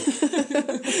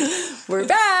We're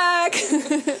back.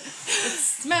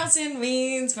 It's Mouse and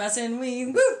Weens, Mouse and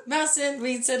Weens, woo! Mouse and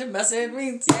Weens, said it, Mouse and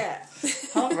Weens, yeah.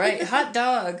 All right, hot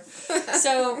dog.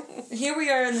 So here we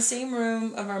are in the same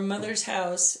room of our mother's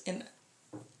house in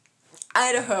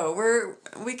Idaho.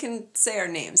 We can say our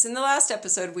names. In the last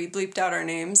episode, we bleeped out our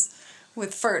names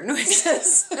with fart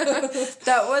noises.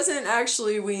 That wasn't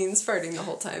actually Weens farting the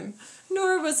whole time.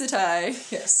 Nor was it I.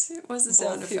 Yes, it was a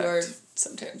sound effect. Are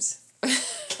sometimes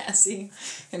Cassie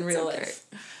in real life.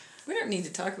 We don't need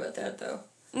to talk about that though.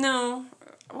 No.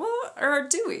 Well, or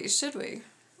do we? Should we?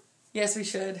 Yes, we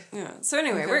should. Yeah. So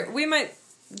anyway, Okay. we might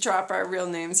drop our real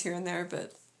names here and there,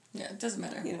 but yeah, it doesn't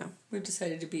matter. You know, we've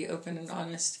decided to be open and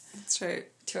honest. That's right.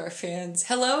 To our fans.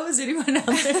 Hello, is anyone out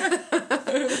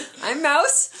there? I'm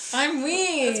Mouse. I'm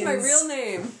Weens. That's my real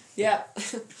name. Yeah.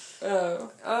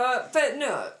 But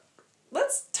no.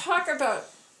 Let's talk about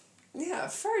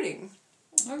farting.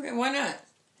 Okay, why not?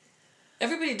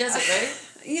 Everybody does it,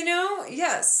 right?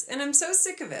 Yes. And I'm so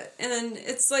sick of it. And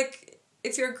it's like,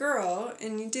 if you're a girl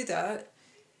and you do that,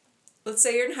 let's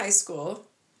say you're in high school,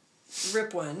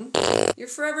 rip one, you're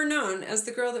forever known as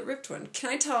the girl that ripped one.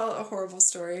 Can I tell a horrible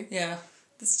story? Yeah.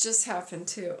 This just happened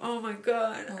too. Oh my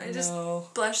God. I just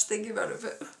blush thinking about it.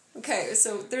 But okay,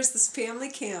 so there's this family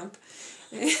camp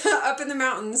up in the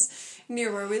mountains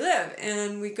near where we live,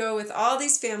 and we go with all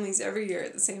these families every year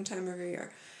at the same time every year,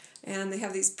 and they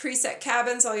have these preset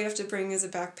cabins. All you have to bring is a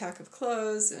backpack of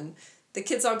clothes, and the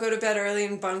kids all go to bed early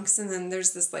in bunks, and then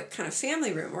there's this like kind of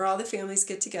family room where all the families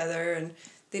get together, and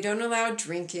they don't allow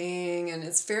drinking, and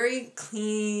it's very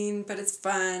clean, but it's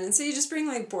fun, and so you just bring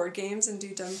like board games and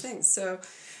do dumb things. So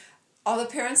all the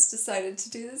parents decided to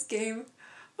do this game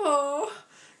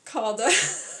called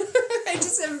I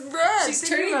just am red. She's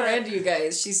turning red, you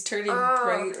guys. She's turning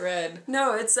bright red.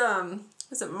 No, it's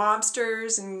is it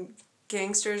Mobsters and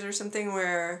Gangsters or something,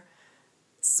 where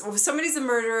somebody's a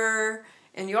murderer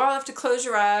and you all have to close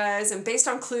your eyes, and based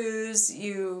on clues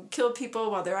you kill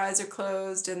people while their eyes are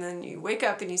closed, and then you wake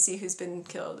up and you see who's been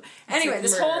killed. Anyway,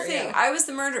 this whole thing, yeah. I was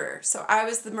the murderer, so I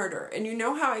was the murderer, and you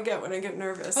know how I get when I get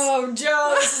nervous. Oh,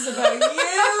 Joe, this is about you.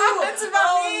 It's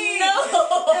about me. No.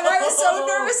 And I was so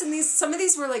nervous, and some of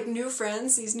these were like new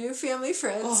friends, these new family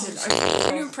friends, and I'm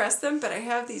trying to impress them, but I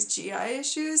have these GI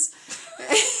issues.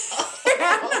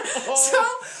 So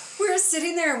we were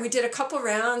sitting there and we did a couple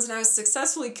rounds and I was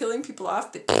successfully killing people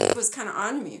off, but it was kind of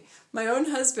on me. My own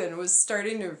husband was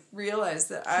starting to realize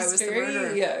that I was the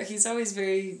murderer. Yeah, he's always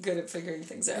very good at figuring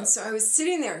things out. And so I was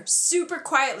sitting there super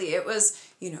quietly. It was,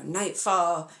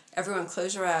 nightfall. Everyone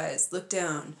close your eyes, look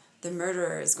down. The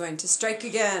murderer is going to strike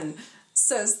again,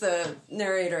 says the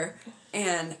narrator.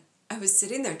 And I was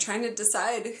sitting there trying to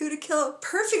decide who to kill.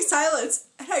 Perfect silence.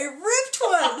 And I ripped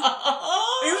one.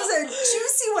 It was a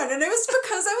juicy one. And it was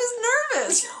because I was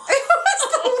nervous. It was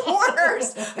the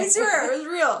worst. I swear, it was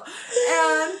real.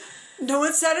 And no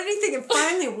one said anything. And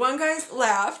finally, one guy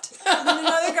laughed. And then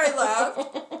another guy laughed.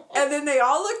 And then they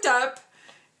all looked up.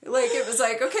 Like, it was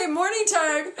like, okay, morning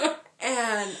time.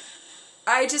 And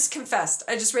I just confessed.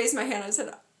 I just raised my hand. I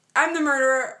said, I'm the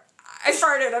murderer. I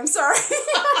farted. I'm sorry.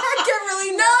 I get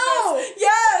really nervous. No!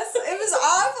 Yes! It was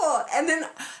awful. And then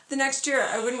the next year,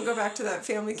 I wouldn't go back to that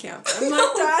family camp. I'm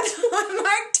like, Dad, I'm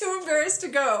like too embarrassed to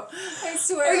go. I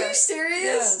swear. Are you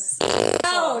serious? Yes.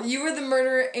 No, you were the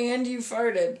murderer and you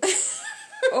farted.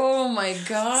 Oh my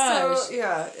gosh. So,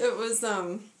 yeah, it was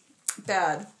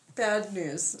bad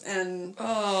news. And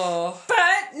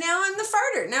but now I'm the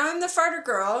farter. Now I'm the farter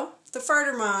girl, the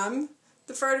farter mom,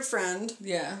 the farter friend.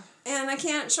 Yeah. And I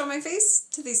can't show my face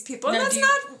to these people. And that's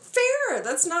not fair.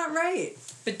 That's not right.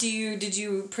 But did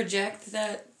you project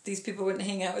that these people wouldn't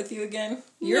hang out with you again?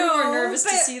 You're more nervous to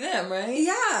see them, right?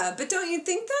 Yeah, but don't you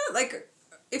think that? Like,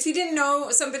 if you didn't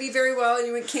know somebody very well and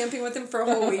you went camping with them for a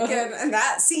whole weekend and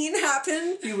that scene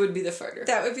happened, you would be the farter.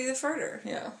 That would be the farter.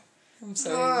 Yeah. I'm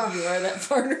sorry, you are that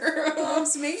farter.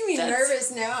 It's making me nervous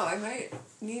now. I might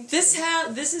need to. This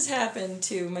has happened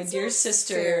to my dear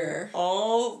sister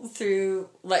all through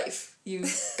life.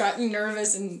 You've gotten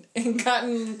nervous and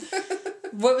gotten...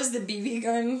 What was the BB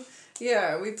gun?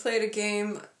 Yeah, we played a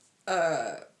game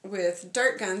with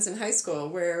dart guns in high school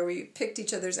where we picked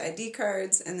each other's ID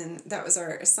cards and then that was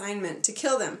our assignment to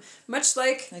kill them. Much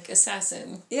like... Like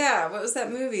Assassin. Yeah, what was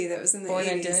that movie that was in the 80s? Born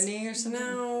Identity or something?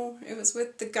 No, it was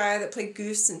with the guy that played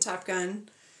Goose in Top Gun.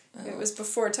 Oh. It was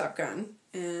before Top Gun.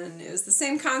 And it was the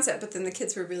same concept, but then the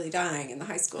kids were really dying in the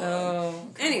high school. Oh,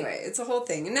 okay. Anyway, it's a whole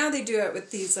thing. And now they do it with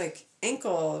these, like,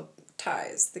 ankle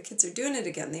ties. The kids are doing it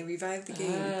again. They revived the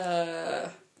game.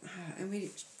 And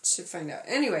we should find out.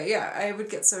 Anyway, yeah, I would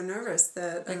get so nervous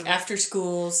that... Like after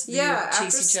schools,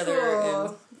 chase each other.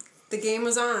 And... the game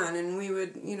was on, and we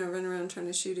would, run around trying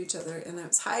to shoot each other, and I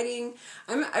was hiding.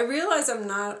 I realize I'm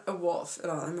not a wolf at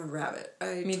all. I'm a rabbit.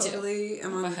 Me totally too.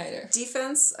 am I'm on a hider.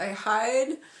 defense. I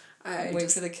hide. I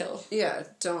wait for the kill. Yeah,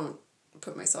 don't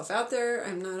put myself out there.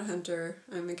 I'm not a hunter.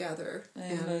 I'm a gatherer.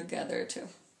 I'm a gatherer too.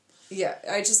 Yeah,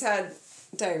 I just had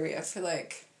diarrhea for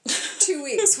 2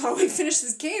 weeks while we finished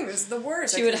this game. It was the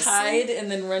worst. She would hide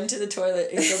and then run to the toilet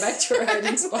and go back to her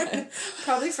hiding spot.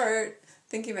 Probably fart.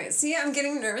 Thinking about it. See, I'm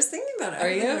getting nervous thinking about it. Are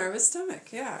I have you? a nervous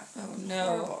stomach. Yeah. Oh no.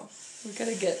 Horrible. We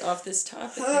gotta get off this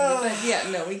topic. But yeah,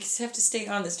 no, we just have to stay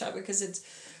on this topic because it's.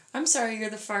 I'm sorry, you're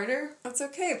the farter. That's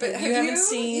okay, but you haven't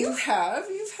seen. You've had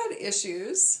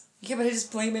issues. Yeah, but I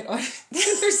just blame it on.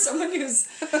 There's someone who's.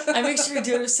 I make sure I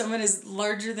do it if someone is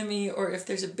larger than me or if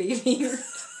there's a baby.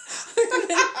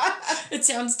 It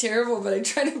sounds terrible, but I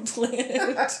try to plan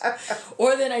it.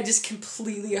 Or then I just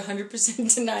completely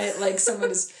 100% deny it like someone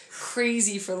is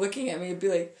crazy for looking at me and be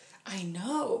like, I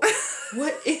know.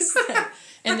 What is that?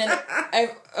 And then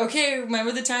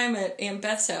remember the time at Aunt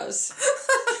Beth's house?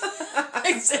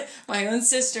 I said, my own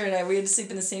sister and we had to sleep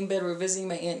in the same bed. We were visiting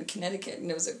my aunt in Connecticut, and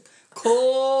it was a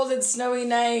cold and snowy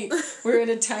night. We were in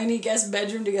a tiny guest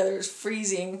bedroom together. It was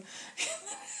freezing.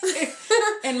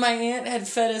 And my aunt had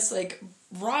fed us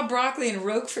raw broccoli and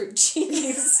Roquefort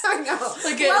cheese. I know.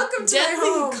 Welcome to my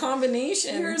home.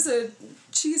 Combination. Here's a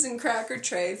cheese and cracker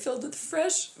tray filled with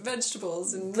fresh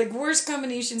vegetables and worst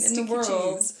combination in the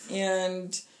world. Cheese.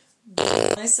 And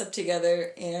I slept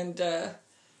together and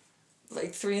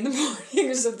 3 a.m.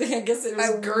 or something. I guess it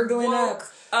was gurgling up.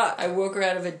 I woke her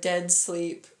out of a dead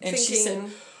sleep, and she said,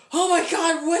 "Oh my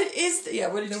God, what is that?" Yeah,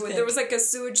 what did you think? There was a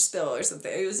sewage spill or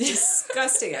something. It was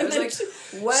disgusting. I was like,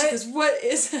 "What? She goes, what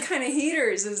is that? Kind of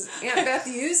heaters is Aunt Beth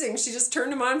using?" She just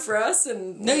turned them on for us,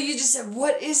 and no, you just said,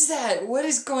 "What is that? What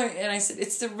is going?" And I said,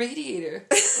 "It's the radiator."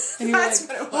 And you were That's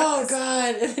what it was. "Oh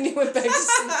God!" And then you went back to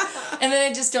sleep. And then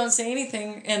I just don't say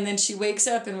anything. And then she wakes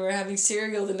up, and we're having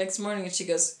cereal the next morning, and she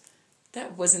goes,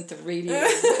 "That wasn't the radiator,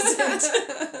 was it?"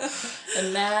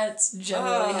 And that's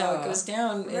generally how it goes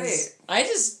down. Right. I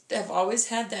just have always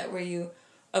had that where you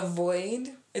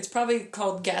avoid. It's probably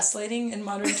called gaslighting in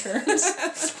modern terms,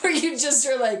 where you just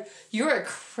are you're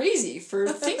crazy for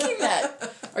thinking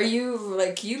that. Are you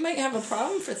you might have a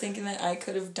problem for thinking that I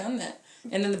could have done that.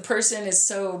 And then the person is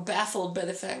so baffled by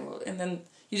the fact, and then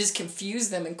you just confuse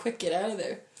them and quick get out of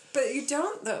there. But you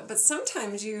don't, though. But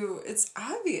sometimes it's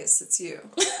obvious it's you.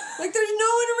 There's no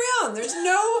one around.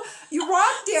 You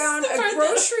walk down a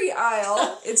grocery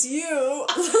aisle, it's you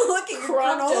looking at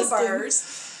granola bars,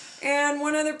 and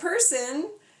one other person,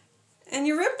 and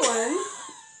you're rippling.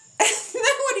 And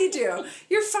then what do?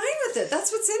 You're fine with it.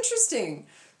 That's what's interesting.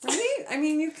 Right? I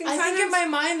mean, you can I think in my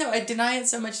mind, though, I deny it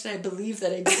so much that I believe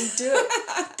that I didn't do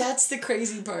it. That's the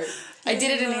crazy part. I did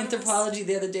it in anthropology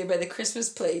the other day by the Christmas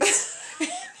plates.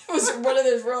 It was one of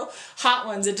those real hot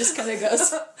ones. It just kind of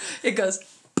goes,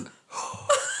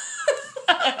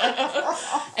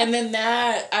 and then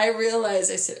I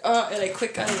realized, I said, oh, and I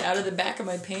quick got it out of the back of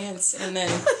my pants, and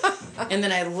then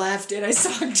I left, and I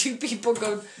saw 2 people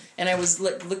go, and I was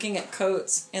looking at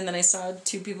coats, and then I saw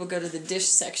 2 people go to the dish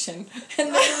section,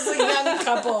 and there was a young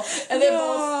couple, and they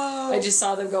both, I just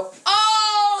saw them go,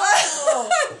 oh!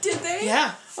 Did they?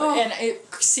 Yeah. Oh. And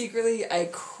secretly, I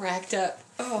cracked up.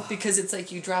 Oh. Because it's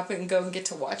you drop it and go and get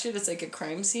to watch it. It's like a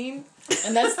crime scene.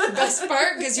 And that's the best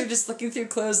part, because you're just looking through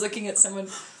clothes, looking at someone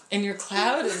in your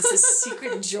cloud, and it's this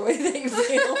secret joy that you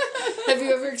feel. Have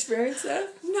you ever experienced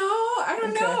that? No, I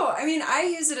don't know. I mean, I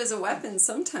use it as a weapon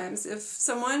sometimes. If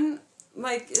someone,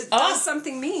 does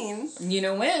something mean. You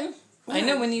know when? I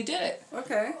know when you did it.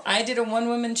 Okay. I did a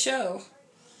one-woman show.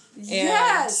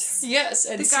 Yes.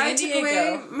 At the San guy Diego. took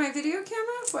away my video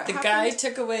camera? What the happened? guy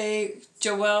took away...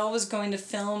 Joelle was going to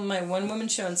film my one-woman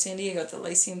show in San Diego at the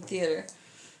Lyceum Theater.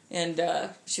 And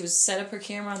she was set up her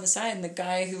camera on the side, and the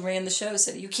guy who ran the show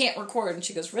said, "You can't record." And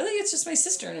she goes, "Really? It's just my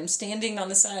sister." And I'm standing on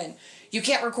the side. "You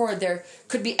can't record. There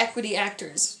could be equity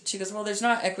actors." She goes, "Well, there's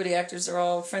not equity actors. They're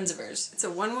all friends of hers." It's a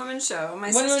one-woman show.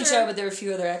 One-woman show, but there are a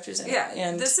few other actors in it. Yeah,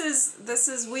 and this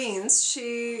is Weens.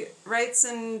 She writes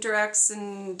and directs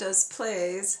and does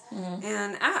plays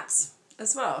and acts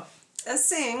as well as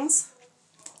sings.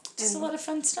 Just a lot of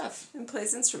fun stuff. And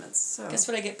plays instruments. So. Guess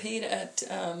what I get paid at?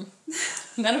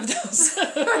 None of those.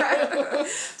 But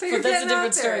that's a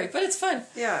different story. But it's fun.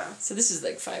 Yeah. So this is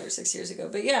 5 or 6 years ago.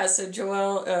 But yeah, so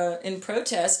Joelle, in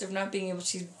protest of not being able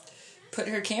to put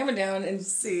her camera down and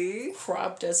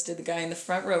cropped us to the guy in the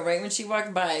front row right when she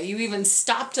walked by. You even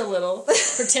stopped a little,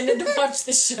 pretended to watch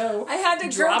the show. I had to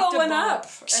gurgle one up.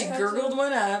 She gurgled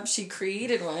one up. She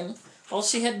created one. All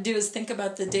she had to do is think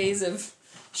about the days of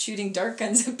shooting dart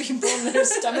guns at people and their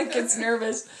stomach gets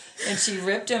nervous. And she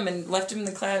ripped him and left him in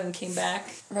the cloud and came back.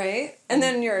 Right? And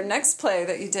then your next play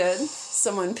that you did,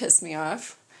 someone pissed me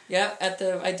off. Yeah,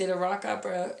 I did a rock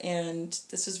opera, and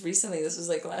this was recently. This was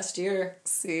like last year.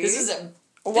 See? This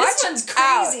one's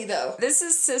crazy, though. This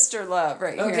is sister love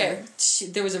right here. Okay.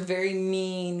 There was a very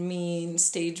mean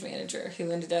stage manager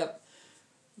who ended up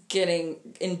getting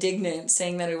indignant,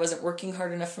 saying that I wasn't working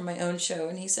hard enough for my own show.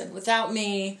 And he said, without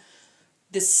me,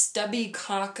 this stubby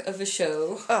cock of a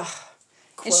show. Ugh.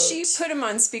 Quote, and she put him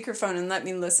on speakerphone and let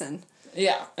me listen.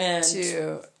 Yeah. And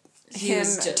to him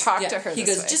talk to her He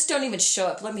this goes, way. just don't even show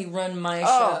up. Let me run my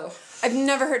show. I've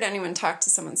never heard anyone talk to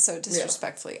someone so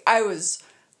disrespectfully. Yeah. I was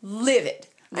livid.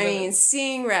 I mean,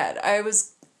 seeing red. I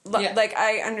was... Like,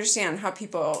 I understand how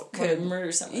people could...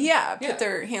 murder someone. Yeah, put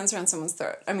their hands around someone's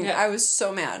throat. I mean, I was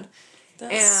so mad.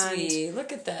 That's sweet.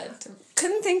 Look at that.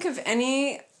 Couldn't think of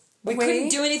any We couldn't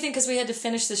do anything because we had to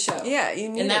finish the show. Yeah, you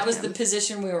needed And that was him. the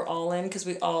position we were all in because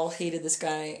we all hated this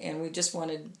guy and we just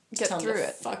wanted to tell him to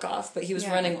fuck off. But he was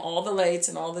running all the lights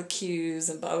and all the cues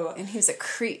and blah, blah, blah. And he was a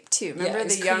creep, too. Remember the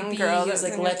creepy, young girl he was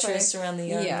that like lecherous around the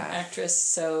young actress.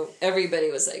 So everybody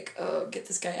was like, oh, get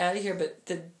this guy out of here. But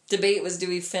the debate was, do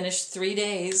we finish 3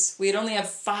 days? We'd only have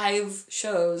 5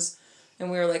 shows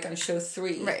and we were like on show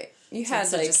 3. Right. You had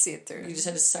to just see it through. You just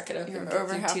had to suck it up. You're and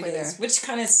over halfway 2 days, there. which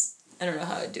kind of... I don't know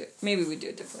how I'd do it. Maybe we'd do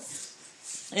it differently.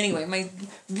 Anyway, my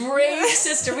brave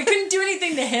sister. We couldn't do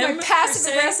anything to him. My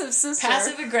passive-aggressive sister.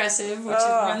 Passive-aggressive, which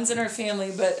runs in our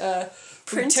family. But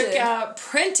printed... a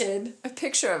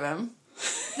picture of him.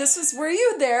 Were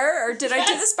you there? Or did I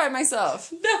do this by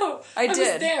myself? No. I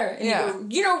did. Was there.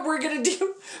 And you know what we're going to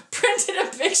do? Printed a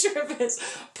picture of his.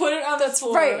 Put it on the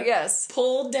floor. Right, yes.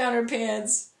 Pulled down her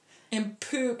pants. And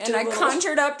pooped. And I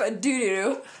conjured up a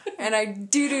doo-doo, and I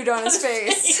doo-dooed on his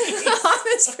face on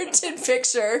this printed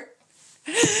picture.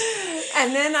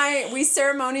 And then we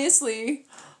ceremoniously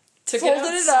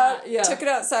folded it up, took it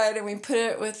outside, and we put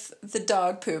it with the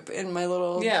dog poop in my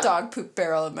little dog poop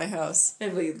barrel in my house.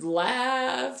 And we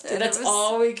laughed. And that's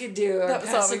all we could do. That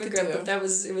was all we could do.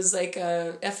 It was like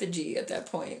a effigy at that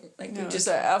point. Like we just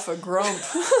an alpha grump.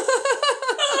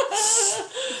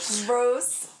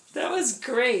 Gross. That was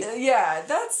great. Yeah,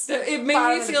 it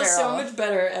made me feel so much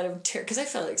better out of terror because I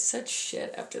felt like such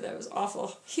shit after that. It was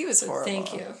awful. He was horrible.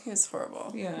 Thank you. He was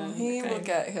horrible. Yeah, he will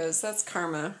get his. That's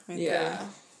karma. Right there.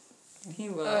 He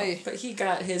will. Oy. But he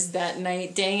got his that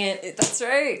night. Dang it. That's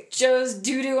right. Joe's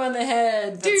doo-doo on the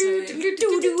head. That's right.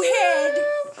 Doo-doo head.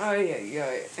 Oh,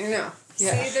 yeah. I know.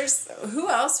 Yeah. See, who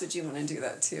else would you want to do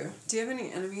that to? Do you have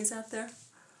any enemies out there?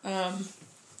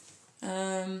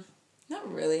 Not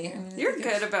really. I mean, you're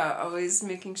good about always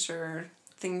making sure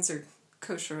things are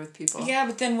kosher with people. Yeah,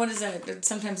 but then what is that?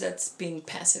 Sometimes that's being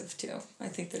passive too. I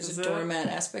think there's a doormat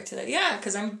aspect to that. Yeah,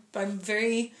 because I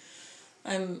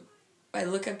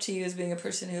look up to you as being a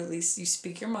person who at least you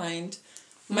speak your mind.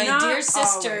 My dear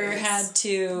sister you had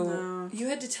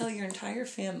to tell your entire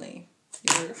family,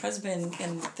 your husband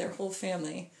and their whole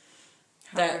family,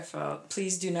 that I felt.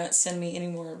 Please do not send me any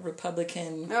more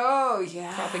Republican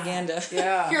propaganda.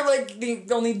 Yeah. You're like the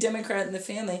only Democrat in the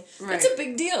family. Right. That's a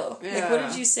big deal. Yeah. Like, what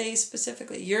did you say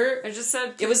specifically? I just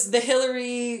said... It was the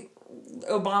Hillary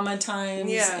Obama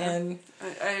times. Yeah. And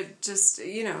I just,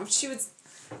 she would...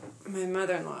 My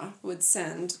mother-in-law would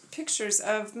send pictures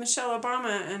of Michelle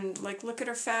Obama and, like, look at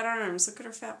her fat arms, look at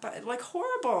her fat body. Like,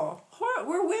 horrible.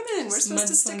 We're women. We're supposed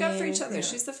to stick up for each other. Yeah.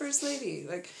 She's the first lady.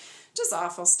 Like... Just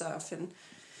awful stuff. And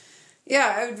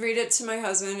yeah, I would read it to my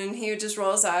husband and he would just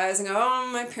roll his eyes and go, oh,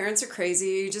 my parents are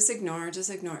crazy. Just ignore.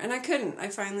 And I couldn't. I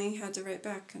finally had to write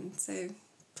back and say,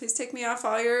 please take me off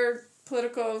all your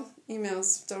political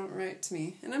emails. Don't write to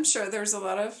me. And I'm sure there's a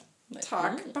lot of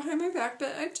talk behind my back,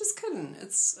 but I just couldn't.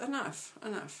 It's enough.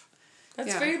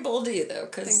 That's very bold of you, though,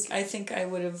 because I think I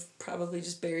would have probably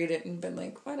just buried it and been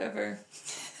like, whatever.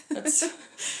 That's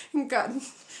gotten...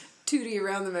 Tootie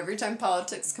around them every time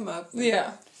politics come up.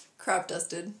 Yeah. Crop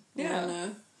dusted. Yeah.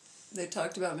 When, they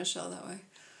talked about Michelle that way.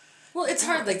 Well, it's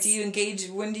hard. Like, do you engage?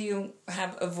 When do you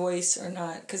have a voice or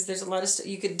not? Because there's a lot of stuff.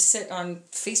 You could sit on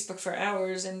Facebook for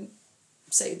hours and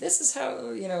say, this is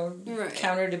how,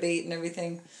 counter debate and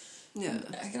everything. Yeah.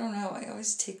 I don't know. I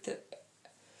always take the...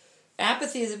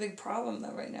 Apathy is a big problem,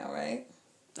 though, right now, right?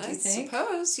 Do you think?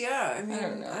 Suppose, yeah. I mean, I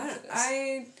don't know.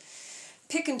 I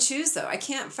pick and choose, though. I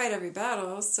can't fight every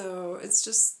battle, so it's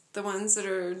just the ones that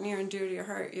are near and dear to your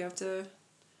heart you have to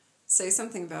say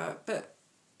something about. But,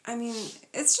 I mean,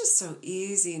 it's just so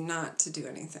easy not to do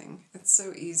anything. It's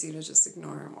so easy to just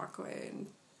ignore and walk away and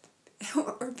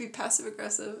or be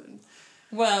passive-aggressive. And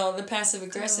Well, the passive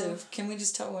aggressive. Can we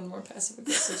just tell one more passive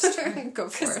aggressive story? Go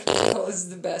for it. Oh, this is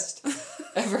the best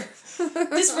ever.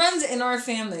 This runs in our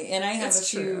family, and I have It's a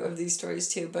few true. of these stories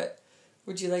too. But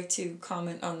would you like to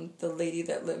comment on the lady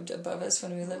that lived above us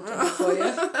when we lived in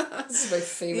Nicoya? This is my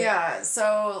favorite. Yeah,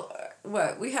 so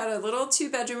we had a little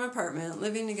 2-bedroom apartment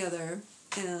living together,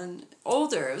 and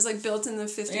older. It was like built in the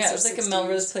 50s. Yeah, it was or like a 60s.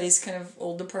 Melrose Place kind of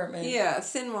old apartment. Yeah,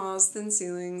 thin walls, thin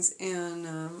ceilings,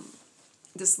 and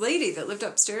this lady that lived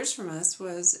upstairs from us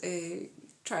was a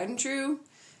tried and true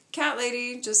cat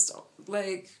lady, just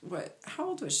like, how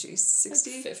old was she?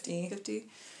 60? Like 50. 50.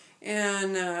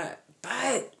 And,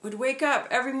 but would wake up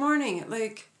every morning at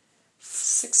like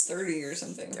 6:30 or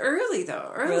something. early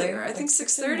though, earlier. Really? I think Like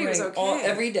 6:30 was okay. All,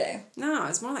 every day. No, it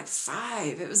was more like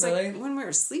 5. It was Really? like when we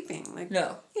were sleeping. Like,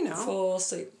 No. you know. Full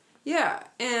sleep. Yeah,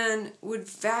 and would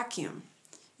vacuum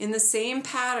in the same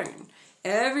pattern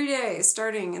every day,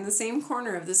 starting in the same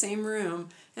corner of the same room,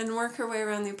 and work her way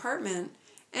around the apartment.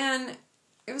 And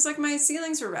it was like my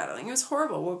ceilings were rattling. It was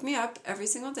horrible. Woke me up every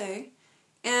single day.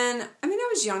 And I mean, I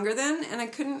was younger then, and I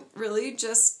couldn't really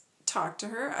just talk to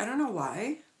her. I don't know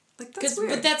why. Like, that's weird.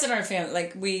 But that's in our family.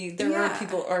 Like, there Yeah. are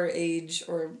people our age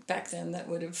or back then that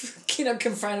would have,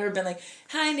 confronted her and been like,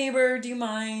 "Hi, neighbor, do you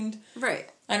mind?" Right.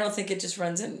 I don't think it just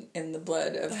runs in the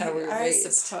blood of how we were I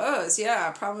raised. suppose, yeah.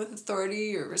 Problem with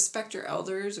authority or respect your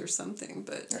elders or something.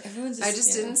 But Everyone's I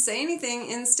just didn't say anything.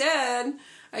 Instead,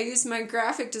 I used my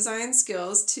graphic design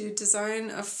skills to design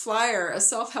a flyer, a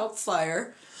self-help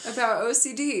flyer about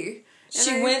OCD.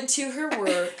 She went to her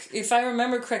work. If I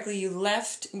remember correctly, you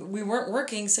left. We weren't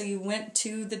working, so you went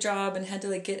to the job and had to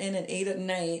like get in at 8 at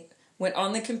night. Went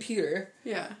on the computer.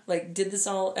 Yeah. Like did this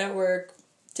all at work.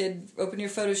 Open your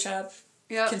Photoshop.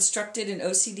 Yep. Constructed an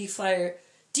OCD flyer.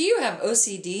 Do you have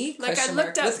OCD? Like, I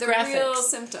looked up the real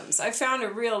symptoms. I found a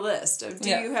real list of, do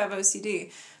you have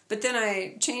OCD? But then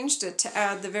I changed it to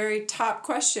add the very top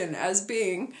question as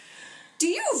being, do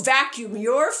you vacuum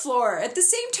your floor at the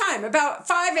same time, about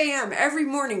 5 a.m. every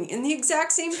morning in the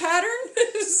exact same pattern?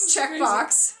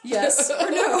 Checkbox, yes or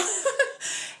no.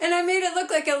 And I made it look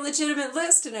like a legitimate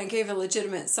list, and I gave a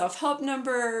legitimate self-help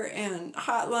number and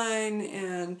hotline,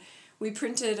 and we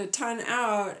printed a ton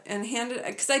out and handed it,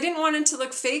 because I didn't want it to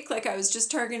look fake, like I was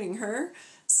just targeting her.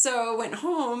 So I went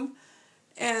home,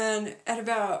 and at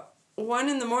about 1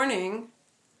 in the morning,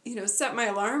 set my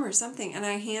alarm or something, and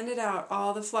I handed out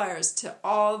all the flyers to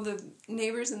all the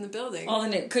neighbors in the building. All the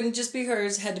neighbors. Couldn't just be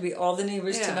hers, had to be all the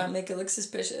neighbors to Yeah. not make it look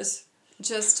suspicious.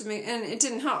 Just to make, and it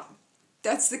didn't help.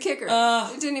 That's the kicker.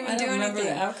 It It didn't even do remember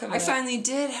anything. the outcome of I that. finally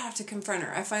did have to confront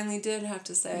her. I finally did have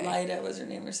to say, Lida was her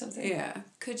name or something. yeah,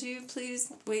 could you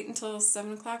please wait until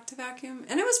 7 o'clock to vacuum?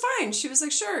 And it was fine. She was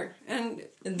like, sure. And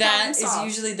That is solved.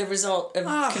 usually the result of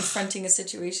Ugh. confronting a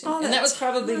situation. All And that was that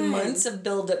probably time. months of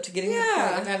build up to getting to the Yeah.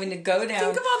 point of having to go down.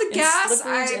 Think of all the in gas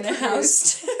slippers I in a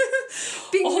house.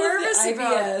 Being All of the nervous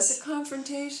about IBS. the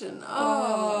confrontation.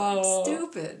 Oh,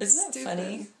 stupid. Isn't that Stupid.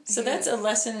 funny? I So hate that's it. a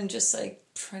lesson in just like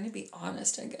trying to be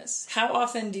honest, I guess. How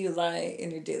often do you lie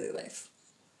in your daily life?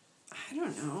 I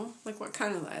don't know. Like, what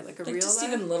kind of lie? Like a Like real just lie?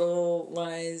 even little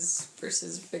lies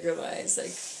versus bigger lies.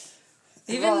 Like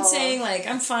even Well- saying like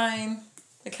I'm fine.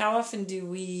 Like how often do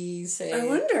we say? I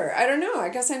wonder. I don't know. I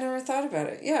guess I never thought about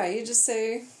it. Yeah, you just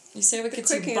say, You say what the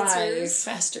gets you quick by answers.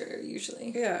 faster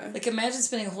usually. yeah. Like imagine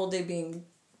spending a whole day being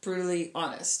brutally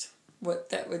honest. What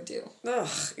that would do. Ugh,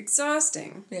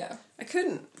 exhausting. Yeah. I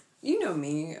couldn't. You know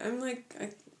me. I'm like,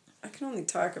 I can only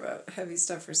talk about heavy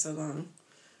stuff for so long.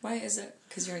 Why is it?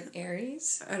 Because you're an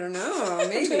Aries? I don't know.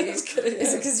 Maybe. That's good, yeah.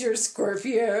 Is it because you're a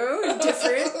Scorpio?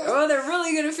 Different? Oh, they're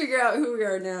really going to figure out who we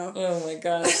are now. Oh my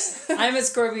gosh. I'm a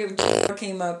Scorpio.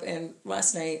 Came up and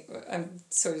last night I'm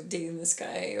sort of dating this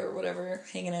guy or whatever,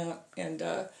 hanging out, and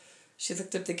she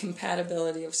looked up the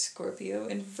compatibility of Scorpio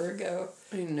and Virgo.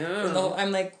 I And know.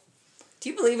 I'm like, do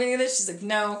you believe any of this? She's like,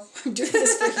 no, I'm doing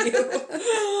this for you. I'm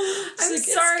She's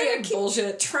like, sorry, it's I kind of keep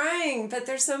bullshit. trying, but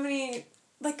there's so many,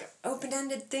 like,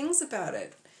 open-ended things about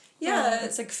it. Yeah, Yeah.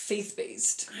 it's like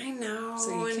faith-based. I know. So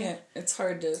you and- can't, it's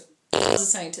hard to, as a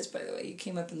scientist, by the way, you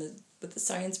came up with the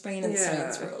science brain in the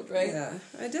science world, right? Yeah,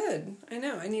 I did. I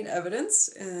know. I need evidence,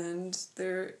 and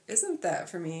there isn't that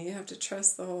for me. You have to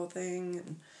trust the whole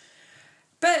thing.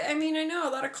 But, I mean, I know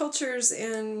a lot of cultures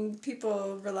and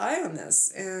people rely on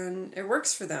this, and it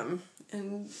works for them.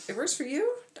 And it works for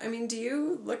you? I mean, do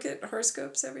you look at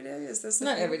horoscopes every day? Is this a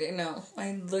Not thing? every day, no.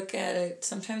 I look at it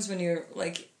sometimes when you're,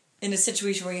 like, in a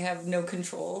situation where you have no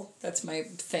control. That's my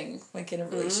thing. Like, in a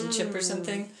relationship or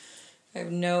something. I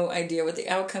have no idea what the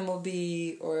outcome will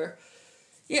be, or...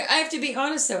 Yeah, I have to be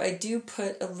honest, though. I do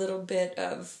put a little bit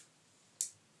of...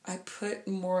 I put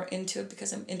more into it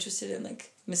because I'm interested in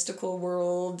like mystical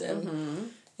world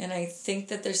and I think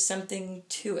that there's something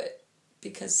to it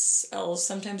because I'll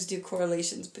sometimes do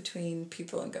correlations between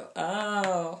people and go,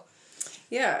 oh.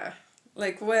 Yeah.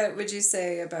 Like, what would you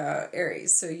say about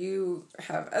Aries? So you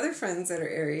have other friends that are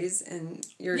Aries, and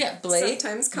you're Blake,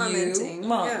 sometimes commenting. You,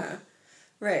 Mom. Yeah.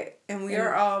 Right. And we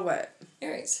are all what?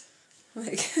 Aries.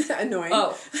 Like, annoying.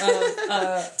 Oh.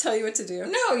 Tell you what to do.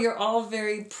 No, you're all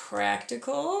very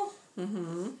practical.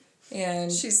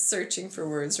 And she's searching for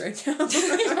words right now.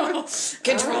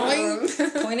 Controlling.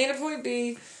 Point A to point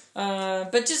B.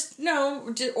 But just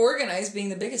organize being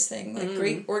the biggest thing. Like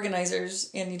great organizers,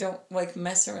 and you don't like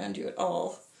mess around you at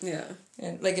all. Yeah.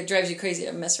 And like it drives you crazy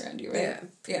to mess around you, right? Yeah,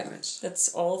 pretty much.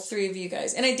 That's all three of you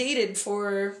guys. And I dated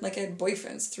for I had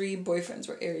boyfriends. 3 boyfriends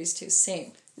were Aries too.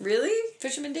 Same. Really?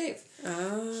 Fisherman Dave.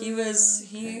 Oh. He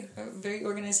a very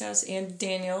organized house, and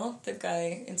Daniel, the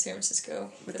guy in San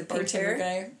Francisco, with the bartender pink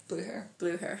hair? guy, blue hair.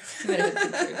 Blue hair. He might have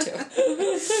had pink hair too.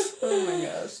 Oh my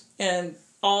gosh. And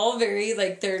all very,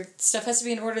 their stuff has to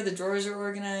be in order. The drawers are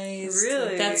organized.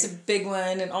 Really? That's a big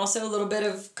one. And also a little bit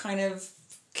of kind of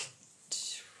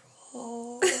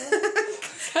control.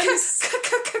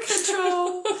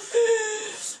 Control.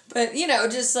 But,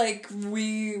 just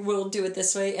we will do it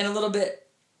this way. And a little bit,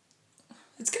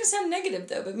 it's going to sound negative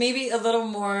though, but maybe a little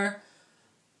more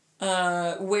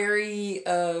wary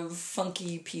of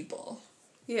funky people.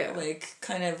 Yeah.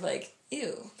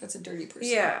 Ew, that's a dirty person.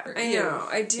 Yeah, or, I know.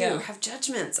 I do Yeah. have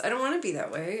judgments. I don't want to be that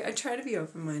way. I try to be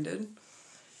open-minded.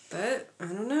 But, I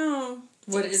don't know.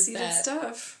 What is that?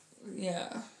 Stuff.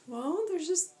 Yeah. Well, there's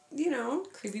just,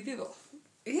 creepy people.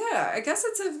 Yeah, I guess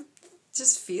it's a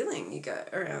just feeling you get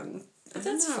around. But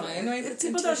that's fine, right? If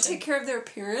people don't take care of their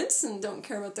appearance and don't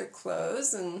care about their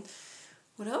clothes, and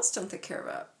what else don't they care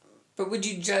about? But would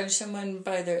you judge someone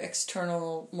by their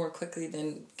external more quickly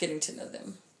than getting to know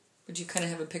them? Would you kind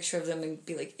of have a picture of them and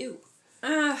be like, ew?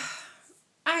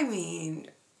 I mean,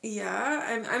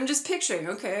 yeah. I'm just picturing,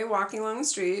 okay, walking along the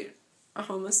street, a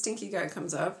homeless stinky guy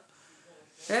comes up.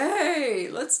 Hey,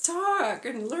 let's talk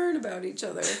and learn about each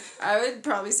other. I would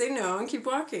probably say no and keep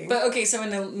walking. But, okay, so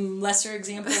in a lesser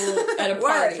example, at a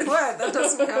party. What? That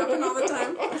doesn't happen all the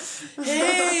time?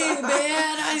 Hey,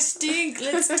 man, I stink.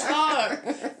 Let's talk.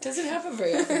 Doesn't happen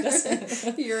very often, does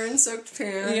it? Urine-soaked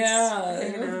pants. Yeah,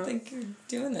 I don't think you're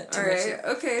doing that too much. All right,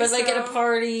 okay. But, at a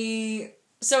party...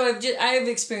 So, I've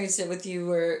experienced it with you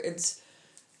where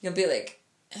you'll be like...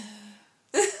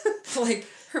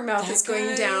 her mouth is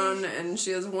going down, and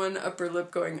she has one upper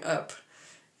lip going up.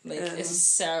 A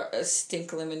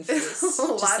stink lemon face.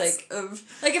 Lots of...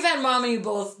 if I had Mom and you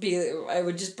both I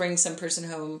would just bring some person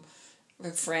home,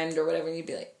 a friend or whatever, and you'd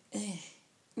be like, eh.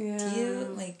 Yeah. Do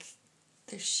you,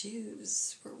 their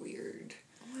shoes were weird.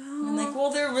 Well... And I'm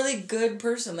well, they're a really good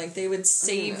person. They would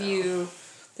save you...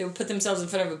 They would put themselves in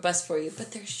front of a bus for you,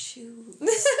 but their shoes.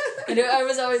 I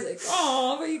was always like,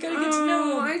 oh, but you gotta get to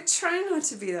know them. I try not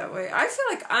to be that way. I feel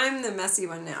like I'm the messy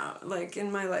one now. In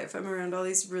my life, I'm around all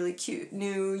these really cute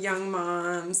new young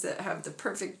moms that have the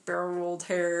perfect barrel-rolled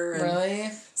hair. And really?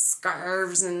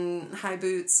 Scarves and high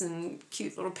boots and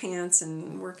cute little pants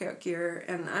and workout gear.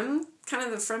 And I'm kind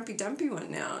of the frumpy-dumpy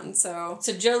one now. And so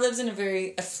Joe lives in a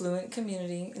very affluent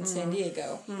community in San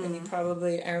Diego. And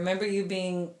I remember you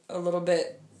being a little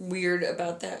bit weird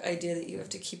about that idea that you have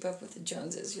to keep up with the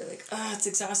Joneses. You're like, it's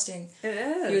exhausting. It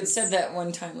is. You had said that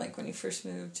one time, when you first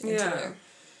moved into there.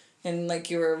 And,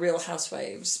 you were a Real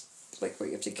Housewives, where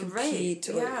you have to compete.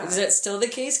 Right, yeah. Is that still the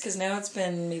case? Because now it's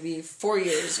been maybe 4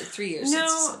 years or 3 years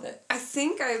since you said that. I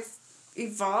think I've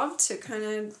evolved to kind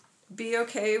of be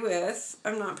okay with,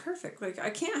 I'm not perfect. I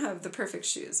can't have the perfect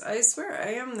shoes. I swear,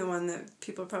 I am the one that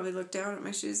people probably look down at my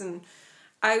shoes. And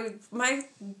my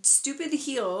stupid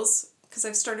heels... Because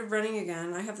I've started running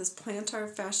again. I have this plantar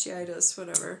fasciitis,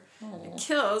 whatever. It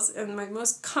kills. And my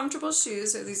most comfortable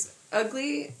shoes are these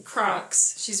ugly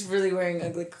Crocs. She's really wearing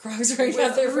ugly Crocs right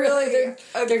now. They're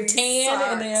they're tan socks.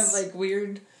 And they have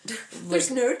weird... There's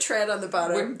no tread on the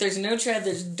bottom. There's no tread.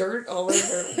 There's dirt all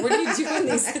over. What do you do in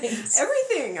these things?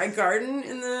 Everything. I garden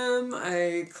in them.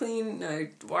 I clean.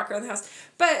 I walk around the house.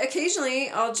 But occasionally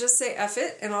I'll just say F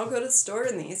it and I'll go to the store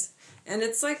in these. And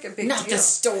it's a big deal. Not the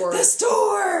store. The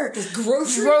store! The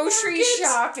grocery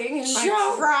shopping in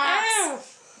my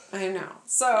Crocs. I know.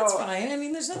 So that's fine.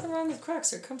 There's nothing wrong with Crocs.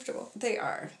 They're comfortable. They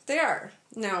are.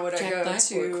 Now would Jack I go Black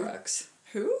to... wore Crocs.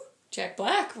 Who? Jack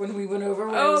Black, when we went over.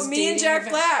 Me and Jack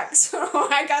Black. So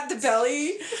I got the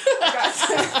belly.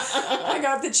 I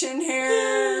got the chin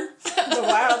hair. The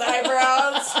wild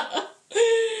eyebrows.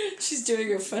 She's doing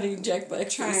her funny Jack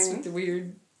Black face with the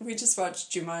weird... We just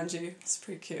watched Jumanji. It's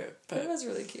pretty cute. But It was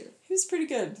really cute. he was pretty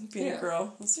good being a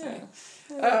girl.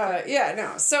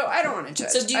 No. So I don't want to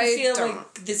judge. So do you feel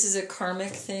like this is a karmic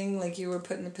thing? Like you were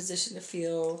put in a position to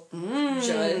feel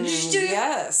judged?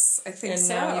 Yes, I think and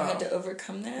so. And now you had to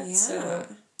overcome that? Yeah. So,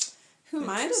 who am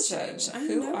I to judge?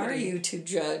 Who are you to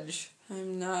judge?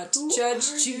 I'm not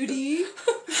Judge Judy.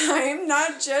 I'm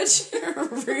not Judge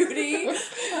Rudy.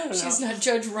 She's not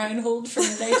Judge Reinhold from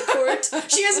Night Court.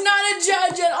 She is not a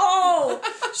judge at all.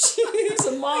 She's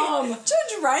a mom.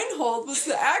 Judge Reinhold was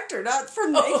the actor, not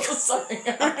from Night Court. Sorry.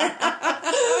 Who's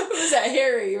that?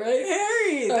 Harry, right?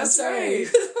 Harry. That's sorry.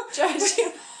 Right.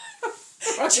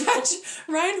 Judge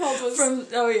Reinhold was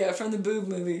from the Boob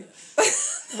movie.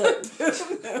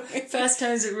 Fast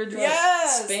Times at Ridgemont.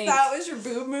 Yes, Spain. that was your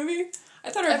boob movie. I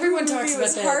thought our Everyone boob talks movie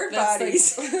was about Hard that.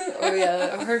 Bodies.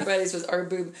 Hard Bodies was our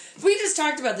boob. We just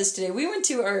talked about this today. We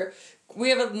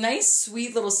have a nice,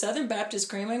 sweet little Southern Baptist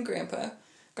grandma and grandpa.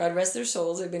 God rest their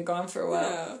souls. They've been gone for a while.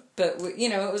 Yeah. But,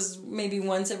 it was maybe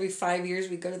once every 5 years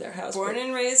we'd go to their house. Born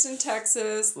and raised in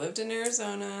Texas, lived in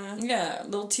Arizona. Yeah,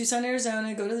 little Tucson,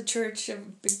 Arizona, go to the church, a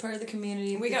big part of the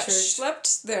community. We got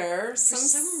schlepped there for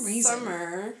some reason.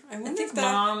 Summer. I think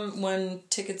Mom won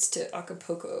tickets to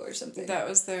Acapulco or something. That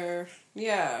was their...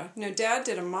 Yeah. No, Dad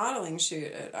did a modeling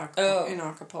shoot at in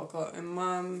Acapulco, and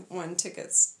Mom won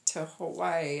tickets to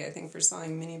Hawaii, I think, for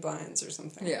selling mini blinds or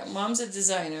something. Yeah, Mom's a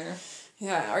designer.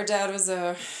 Yeah, our dad was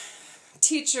a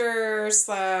teacher /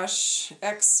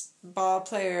 ex-ball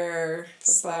player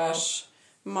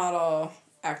 / model,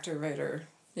 actor, writer,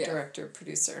 director,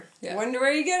 producer. Yeah. Wonder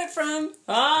where you get it from.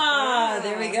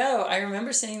 There we go. I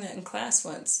remember saying that in class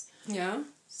once. Yeah?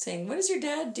 Saying, what does your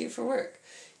dad do for work?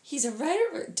 He's a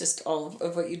writer. Just all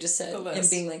of what you just said. And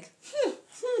being like,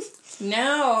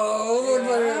 now.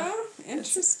 Yeah.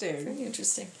 Interesting. Very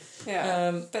interesting.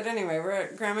 Yeah. But anyway, we're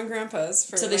at Grandma and Grandpa's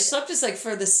for... So they slept us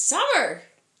for the summer.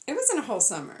 It wasn't a whole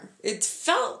summer. It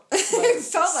felt it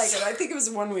felt like it. I think it was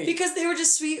 1 week. Because they were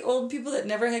just sweet old people that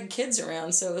never had kids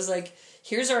around. So it was like,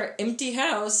 here's our empty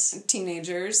house.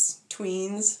 Teenagers,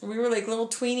 tweens. We were like little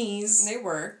tweenies. And they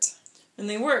worked.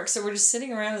 So we're just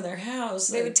sitting around in their house.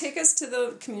 They would take us to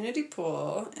the community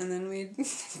pool, and then we'd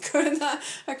go to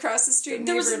across the street.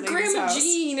 There was a Grandma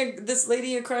Jean. This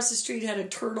lady across the street had a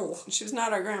turtle. She was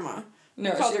not our grandma. No,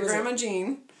 we called her Grandma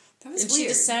Jean. That was weird. She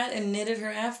just sat and knitted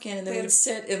her Afghan, and then we'd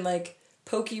sit and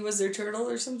Pokey was their turtle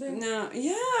or something? No,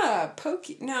 yeah,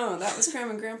 Pokey. No, that was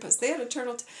Grandma and Grandpa's. They had a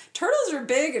turtle. Turtles are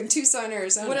big in Tucson,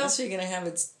 Arizona. What else are you going to have?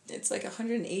 It's like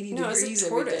 180 degrees it was a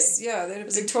tortoise. every day. Yeah, it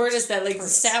was a tortoise that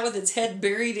sat with its head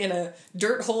buried in a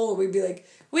dirt hole. We'd be like,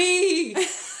 wee!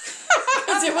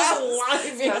 Because it was a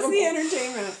live animal. That's the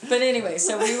entertainment. But anyway,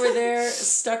 so we were there,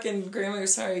 stuck in Grandma and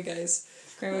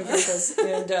Grandpa's,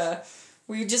 and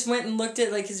we just went and looked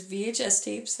at his VHS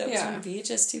tapes. That was when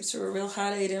VHS tapes were a real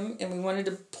hot item, and we wanted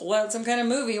to pull out some kind of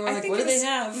movie. And we're like, what do they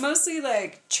have? Mostly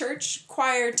church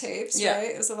choir tapes,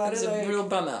 right? It was a lot of a real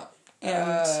bum out.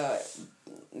 And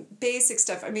basic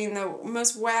stuff. I mean, the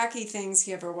most wacky things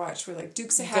he ever watched were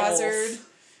Dukes of Hazzard,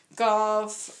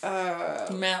 golf,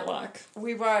 Matlock.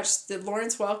 We watched the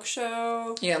Lawrence Welk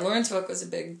show. Yeah, Lawrence Welk was a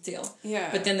big deal. Yeah.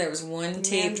 But then there was one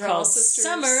tape called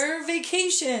Summer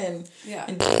Vacation. Yeah.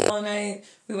 And Paul and I,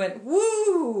 we went,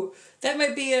 woo! That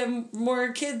might be a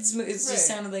more kids movie. It just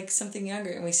sounded like something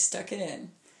younger, and we stuck it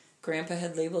in. Grandpa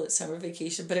had labeled it Summer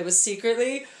Vacation, but it was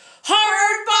secretly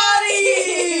Hard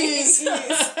Bodies!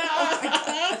 Oh my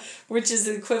God. Which is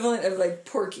the equivalent of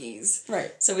Porky's.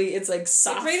 Right. So it's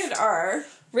soft. Rated R.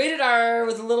 Rated R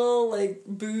with little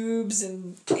boobs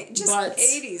and just butts.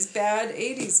 80s, bad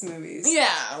 80s movies.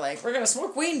 Yeah, we're gonna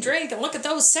smoke weed and drink and look at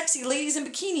those sexy ladies in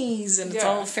bikinis, and it's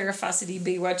all Farrah Fawcett-y,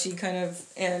 Baywatchy kind of,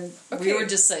 and we were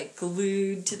just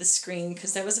glued to the screen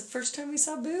because that was the first time we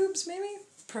saw boobs, maybe?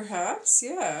 Perhaps,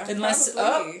 yeah. Unless,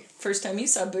 first time you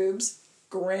saw boobs,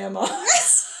 Grandma.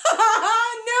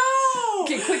 No!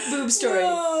 Okay, quick boob story.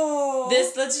 No.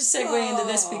 Let's just segue into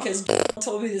this because Jill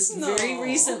told me this very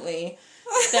recently.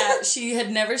 That she had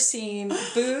never seen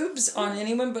boobs on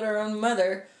anyone but our own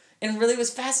mother, and really was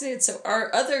fascinated. So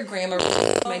our other grandma,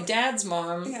 my dad's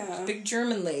mom, big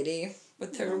German lady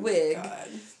with her wig,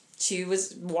 she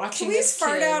was watching. Can we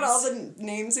fart out all the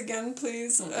names again,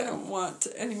 please? Okay. I don't want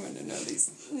anyone to know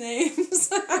these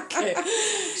names. Okay,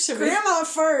 Grandma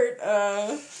fart.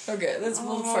 Okay,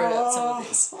 we'll fart out some of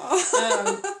these.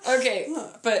 Okay,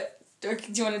 but do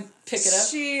you want to pick it up?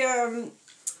 She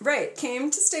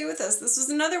came to stay with us. This was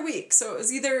another week, so it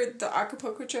was either the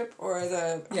Acapulco trip or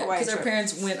the Hawaii trip. Yeah, because our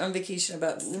parents went on vacation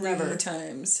about 3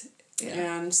 times.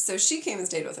 Yeah. And so she came and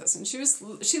stayed with us, and she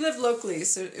lived locally,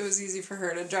 so it was easy for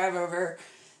her to drive over,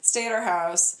 stay at our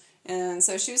house, And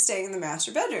so she was staying in the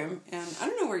master bedroom, and I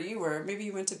don't know where you were. Maybe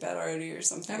you went to bed already or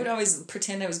something. I would always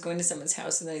pretend I was going to someone's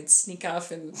house, and then I'd sneak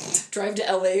off and drive to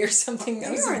LA or something.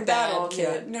 I was weren't a that bad old kid.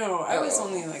 yet. No, I was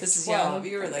only like this is 12.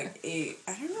 young. You were like 8.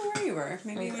 I don't know where you were.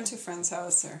 Maybe you went to a friend's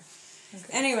house or...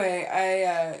 Okay.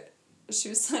 Anyway, she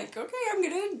was like, okay, I'm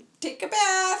going to take a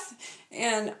bath.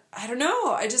 And I don't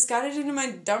know. I just got it into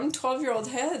my dumb 12-year-old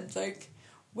head. Like,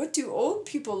 what do old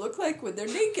people look like when they're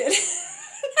naked?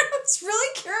 I was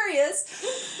really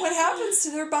curious what happens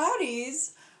to their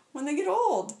bodies when they get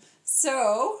old.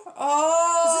 So,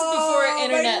 this is before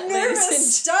internet, my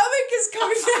nervous stomach is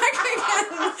coming back again.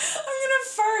 I'm gonna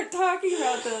fart talking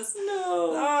about this.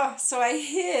 No. So I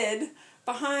hid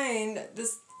behind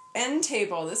this end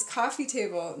table, this coffee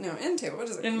table. No, end table. What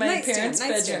is it? In my parents'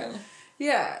 bedroom.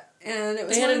 Yeah. And it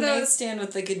was they had one a of those nightstand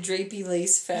with like a drapey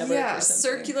lace fabric or something.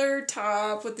 circular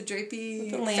top with the drapey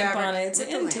with the lamp fabric on it. It's an with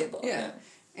the end lamp. table. Yeah.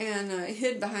 And I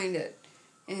hid behind it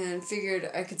and figured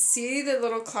I could see the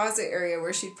little closet area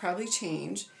where she'd probably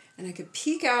change, and I could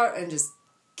peek out and just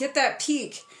get that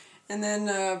peek. And then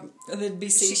they'd be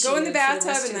she'd go in the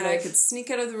bathtub, and then I could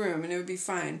sneak out of the room, and it would be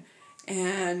fine.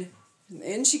 And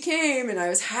in she came, and I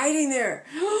was hiding there.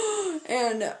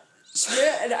 and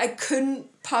I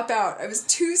couldn't pop out. I was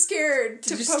too scared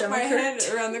to poke my head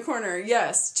around the corner.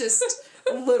 Yes, just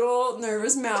a little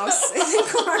nervous mouse in the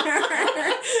corner.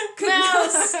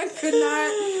 Could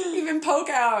not even poke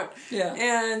out. Yeah.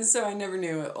 And so I never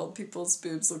knew what old people's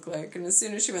boobs look like. And as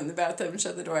soon as she went in the bathtub and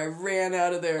shut the door, I ran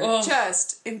out of there. Oh.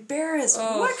 Just embarrassed.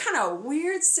 Oh. What kind of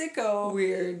weird sicko.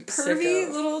 Weird pervy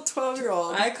sicko. Little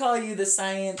 12-year-old. I call you the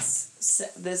sex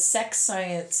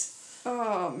science.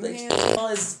 Oh, man. Paul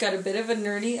has got a bit of a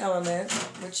nerdy element,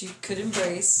 which you could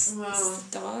embrace. Wow. This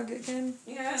dog again?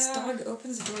 Yeah. This dog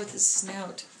opens the door with his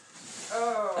snout.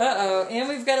 Oh. Uh-oh. And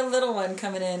we've got a little one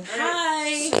coming in.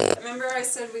 Hi! Remember I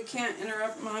said we can't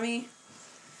interrupt Mommy?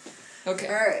 Okay.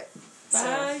 All right.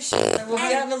 Bye. We'll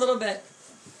be out in a little bit.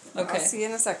 Okay. I'll see you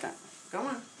in a second. Go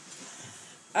on.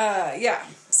 Yeah.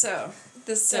 So,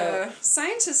 this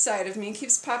scientist side of me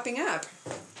keeps popping up.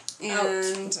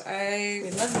 And I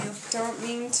we love you. Don't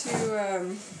mean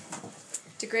to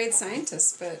degrade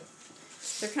scientists, but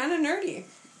they're kind of nerdy.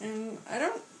 And I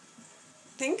don't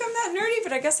think I'm that nerdy,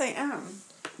 but I guess I am.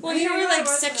 Well, you were like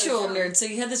sexual nerd, so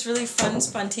you had this really fun,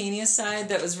 spontaneous side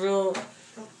that was real...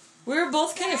 We were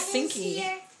both kind of thinky.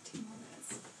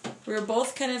 We were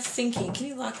both kind of thinky. Can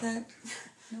you lock that?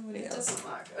 Nobody else. It doesn't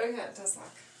lock. Oh, yeah, it does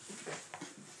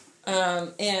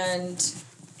lock. And...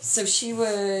 So she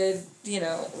would,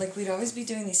 like we'd always be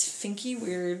doing these finky,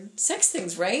 weird sex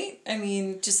things, right? I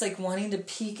mean, just like wanting to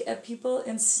peek at people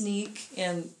and sneak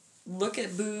and look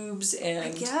at boobs and...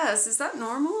 I guess. Is that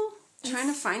normal? Trying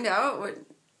to find out what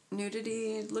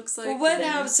nudity looks like? Well, what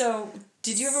now? So,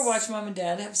 did you ever watch Mom and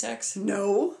Dad have sex?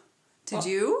 No. Did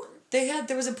you?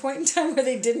 There was a point in time where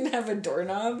they didn't have a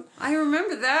doorknob. I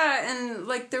remember that, and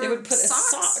they would put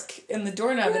socks. a sock in the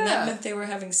doorknob, and that meant they were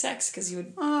having sex because you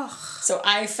would. Ugh. So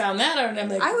I found that out, and I'm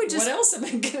like, what else am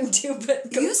I gonna do?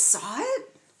 But you saw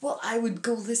it? Well, I would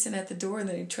go listen at the door, and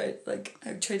then I'd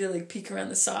try to peek around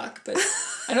the sock, but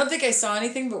I don't think I saw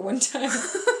anything. But one time,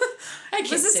 I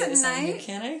can't say this on here,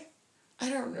 can I? I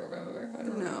don't remember. I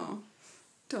don't know.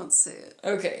 Don't say it.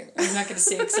 Okay, I'm not going to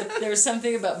say it, except there was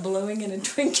something about blowing in a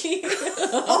Twinkie.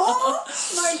 Oh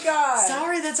my God.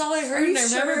 Sorry, that's all I heard. Are you and I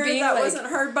remember sure being that wasn't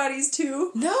Hard Bodies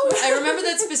 2? No, I remember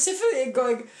that specifically and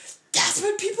going, that's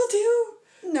what people do?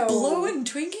 No. Blow in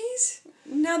Twinkies?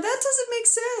 Now that doesn't make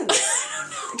sense.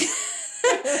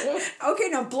 Okay,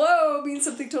 now blow means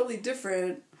something totally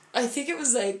different. I think it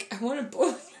was I want to blow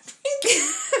in a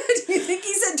Twinkie. Do you think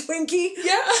he said Twinkie?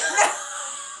 Yeah.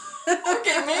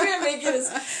 Okay, maybe I'm making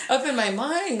this up in my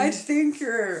mind. I think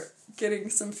you're getting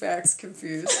some facts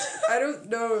confused. I don't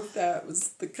know if that was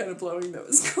the kind of blowing that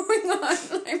was going on.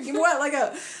 I mean, what, like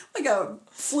a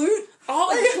flute?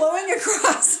 Blowing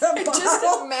across a bottle? Just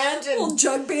imagine. A little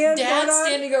jug band. Dad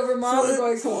standing over Mom and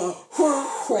going,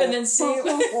 and then seeing...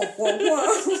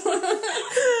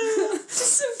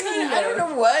 Just some kind of, I don't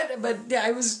know what, but yeah,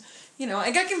 I was...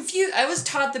 I got confused. I was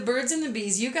taught the birds and the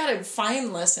bees. You got a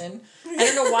fine lesson. I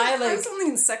don't know why, I was only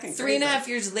in second grade. 3.5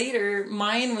 years later,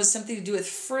 mine was something to do with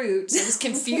fruit. So I was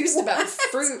confused about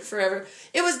fruit forever.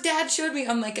 It was Dad showed me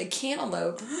on a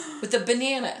cantaloupe with a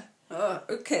banana.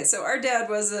 Okay, so our dad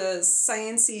was a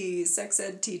science-y sex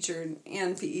ed teacher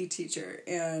and PE teacher,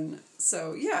 and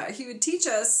so yeah, he would teach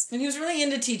us. And he was really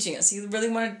into teaching us. He really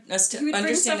wanted us to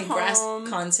understand and grasp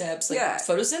concepts like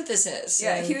photosynthesis.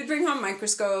 Yeah, he would bring home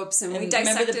microscopes, and we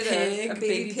dissected a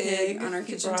baby pig on our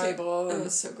kitchen table. It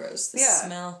was so gross. The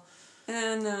smell.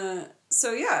 And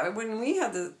So yeah, when we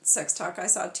had the sex talk, I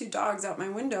saw 2 dogs out my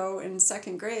window in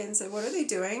 2nd grade and said, "What are they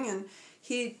doing?" And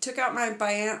he took out my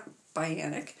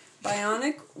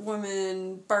bionic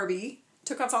woman Barbie,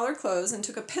 took off all her clothes, and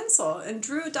took a pencil and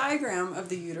drew a diagram of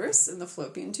the uterus and the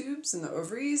fallopian tubes and the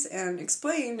ovaries and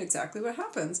explained exactly what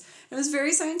happens. It was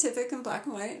very scientific and black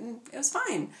and white, and it was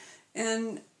fine.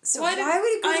 And so why would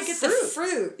it go to get fruit? the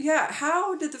fruit? Yeah,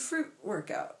 how did the fruit work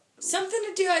out? Something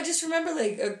to do. I just remember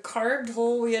like a carved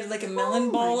hole. We had like a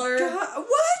melon baller. My God.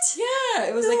 What? Yeah,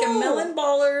 it was like a melon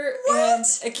baller and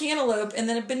a cantaloupe and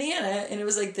then a banana, and it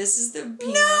was like, this is the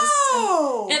penis.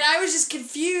 No! And I was just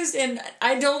confused, and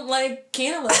I don't like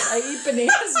cantaloupe. I eat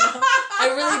bananas now. I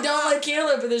really don't like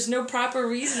cantaloupe, but there's no proper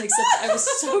reason except I was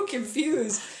so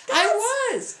confused.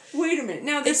 I was. Wait a minute.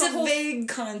 Now it's a vague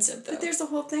concept, though. But there's a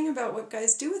whole thing about what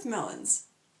guys do with melons.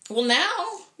 Well,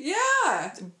 now.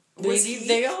 Yeah. Maybe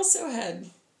they also had.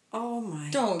 Oh my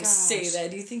god. Don't say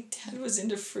that. Do you think Dad was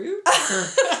into fruit?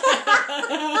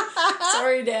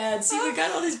 Sorry, Dad. See, we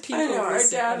got all these people. I know, our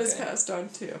dad is passed on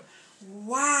too.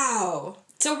 Wow.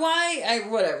 So why,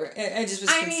 whatever. I just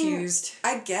was confused.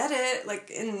 I get it. Like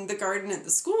in the garden at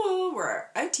the school where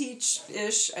I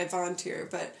teach-ish, I volunteer,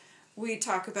 but we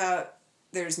talk about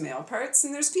there's male parts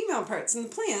and there's female parts in the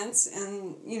plants,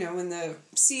 and, you know, when the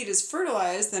seed is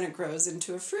fertilized, then it grows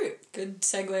into a fruit. Good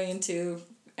segue into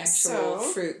actual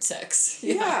fruit sex.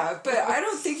 Yeah, but I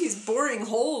don't think he's boring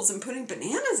holes and putting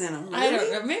bananas in them, really. I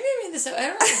don't know. Maybe I made this up. I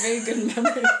don't have a very good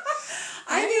memory.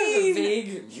 I have a vague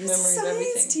memory of everything.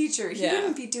 Science teacher. He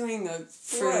wouldn't be doing the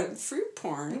fruit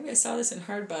porn. Maybe I saw this in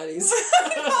Hard Bodies.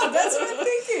 That's what I'm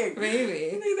thinking.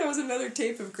 Maybe. I think that was another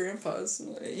tape of Grandpa's.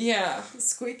 Yeah.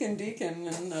 Squeakin' Deacon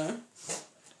and the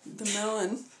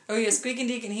melon. Oh yeah, Squeakin'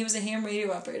 Deacon. He was a ham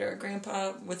radio operator. Our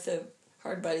grandpa with the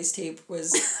Hard Bodies tape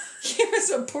was... He was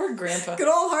a poor grandpa. Good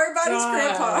old Hard Bodies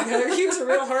grandpa. He was a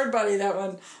real hard body, that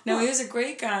one. No, he was a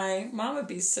great guy. Mom would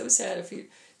be so sad if he...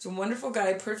 He's a wonderful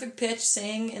guy, perfect pitch,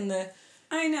 sang in the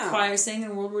choir, sang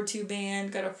in World War II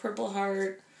band, got a Purple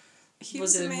Heart. He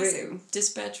was amazing.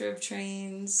 Dispatcher of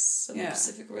trains on the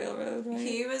Pacific Railroad, right?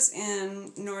 He was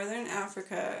in Northern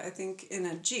Africa, I think, in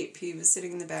a Jeep. He was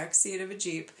sitting in the back seat of a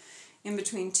Jeep in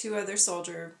between 2 other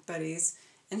soldier buddies,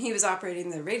 and he was operating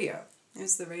the radio. He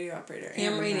was the radio operator.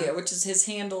 Ham radio, which is his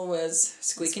handle was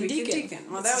Squeakin' Deacon.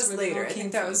 Well, that was later. I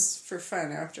think that was for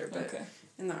fun after, but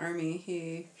in the Army,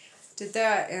 he... did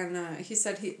that, and he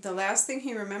said the last thing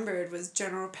he remembered was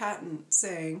General Patton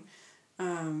saying,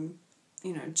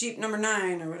 Jeep number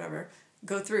 9 or whatever,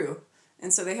 go through.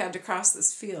 And so they had to cross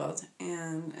this field,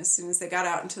 and as soon as they got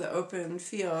out into the open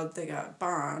field, they got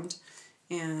bombed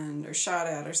or shot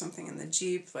at or something, and the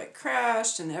Jeep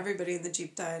crashed, and everybody in the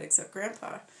Jeep died except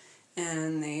Grandpa.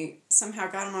 And they somehow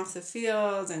got him off the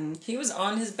field, and... He was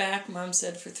on his back, Mom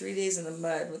said, for 3 days in the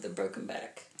mud with a broken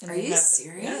back. Are you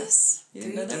serious? Yeah.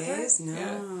 You didn't know that part? No.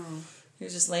 Yeah. He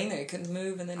was just laying there. He couldn't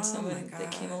move, and then they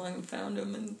came along and found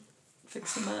him and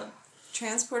fixed him up.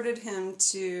 Transported him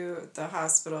to the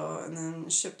hospital and then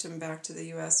shipped him back to the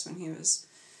U.S. when he was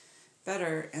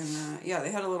better. And,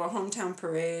 they had a little hometown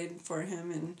parade for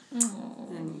him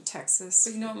in Texas.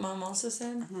 But you know what Mom also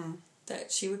said? Mm-hmm.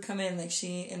 That she would come in,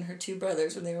 she and her 2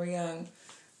 brothers, when they were young,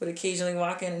 would occasionally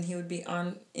walk in, and he would be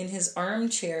in his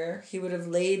armchair. He would have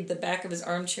laid the back of his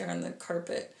armchair on the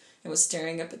carpet and was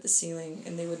staring up at the ceiling,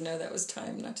 and they would know that was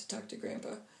time not to talk to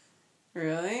Grandpa.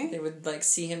 Really? They would,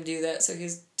 see him do that, so he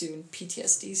was doing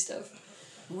PTSD stuff.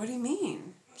 What do you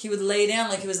mean? He would lay down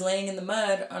like he was laying in the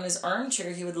mud on his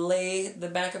armchair. He would lay the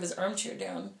back of his armchair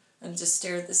down and just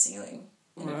stare at the ceiling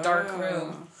in a dark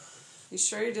room. You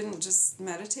sure you didn't just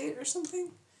meditate or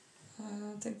something? I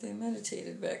don't think they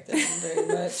meditated back then very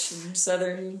much in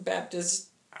Southern Baptist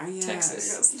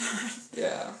Texas.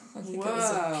 Yeah, I think it was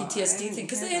a PTSD thing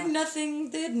because they had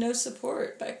nothing. They had no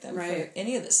support back then for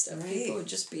any of this stuff. Right. People would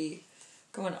just be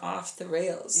going off the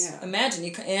rails. Yeah.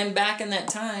 Imagine and back in that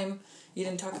time, you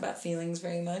didn't talk about feelings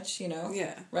very much.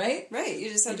 Yeah. Right. Right. You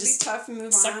just had to be tough and move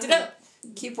on. Sucked it up.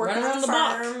 Keep working on the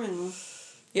farm and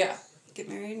get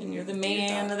married. And you're the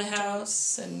man of the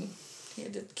house, and you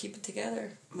had to keep it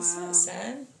together. It's so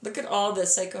sad. Look at all the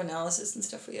psychoanalysis and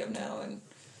stuff we have now, and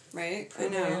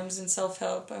programs and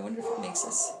self-help. I wonder if it makes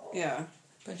us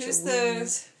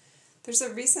There's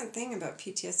a recent thing about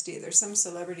PTSD. There's some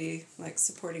celebrity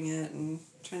supporting it and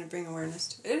trying to bring awareness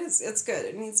to it. It's good.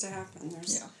 It needs to happen.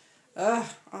 There's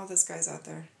all those guys out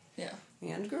there. Yeah.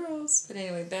 And girls. But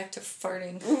anyway, back to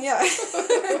farting. Yeah.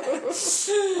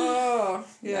 Oh,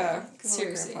 yeah.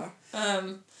 Seriously.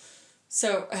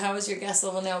 So how is your gas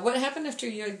level now? What happened after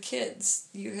you had kids?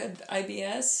 You had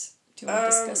IBS? Do you want to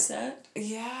discuss that?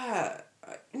 Yeah.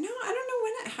 No, I don't know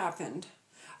when it happened.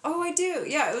 Oh, I do.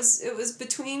 Yeah, it was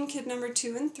between kid number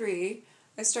 2 and 3.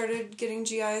 I started getting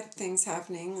GI things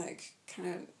happening, like kind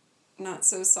of not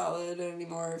so solid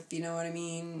anymore, if you know what I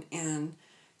mean, and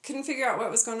couldn't figure out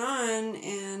what was going on,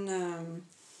 and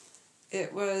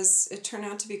it turned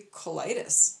out to be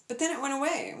colitis. But then it went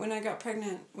away when I got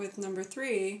pregnant with number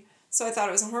 3, so I thought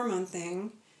it was a hormone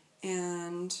thing,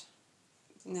 and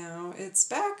now it's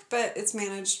back, but it's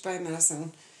managed by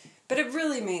medicine. But it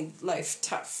really made life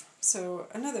tough. So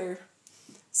another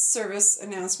service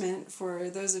announcement for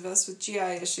those of us with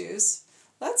GI issues.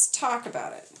 Let's talk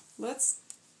about it. Let's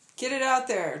get it out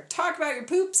there. Talk about your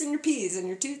poops and your pees and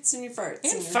your toots and your farts.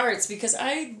 And farts, because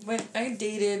I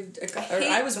dated a guy, or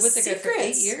I was with a guy for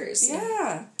 8 years.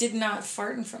 Yeah. Did not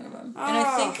fart in front of him. Oh, and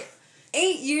I think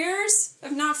 8 years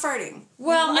of not farting.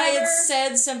 Well, I had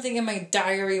said something in my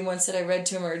diary once that I read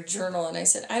to him, or a journal, and I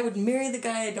said, I would marry the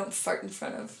guy I don't fart in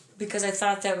front of. Because I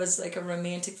thought that was like a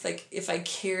romantic, like if I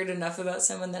cared enough about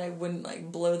someone that I wouldn't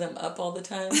like blow them up all the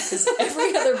time. Because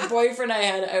every other boyfriend I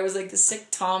had, I was like the sick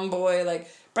tomboy, like,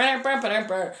 and then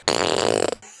like,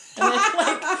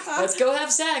 let's go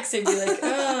have sex. They'd be like,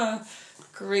 oh,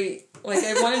 great. Like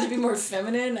I wanted to be more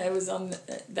feminine. I was on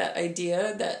that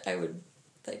idea that I would,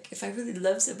 like, if I really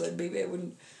loved someone, maybe I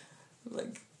wouldn't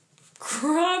like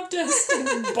crop dust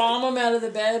and bomb them out of the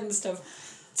bed and stuff.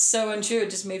 So untrue. It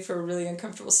just made for a really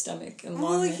uncomfortable stomach and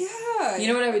long. Yeah. You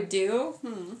know what I would do?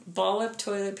 Ball up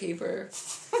toilet paper,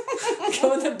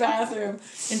 go in the bathroom,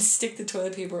 and stick the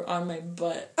toilet paper on my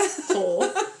butt hole,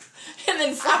 and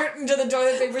then fart into the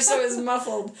toilet paper so it was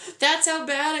muffled. That's how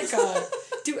bad it got.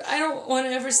 Dude, I don't want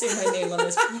to ever say my name on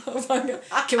this.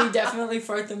 Can we definitely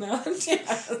fart them out?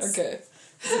 Yes. Okay.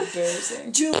 It's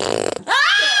embarrassing.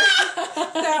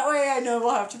 That way I know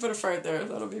we'll have to put a fart there.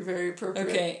 That'll be very appropriate.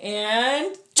 Okay,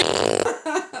 and...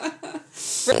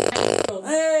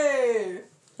 Hey!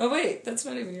 Oh, wait, that's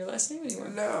not even your last name anymore.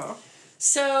 No.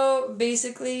 So,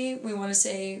 basically, we want to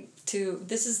say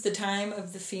this is the time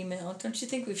of the female. Don't you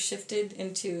think we've shifted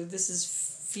into this is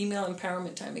female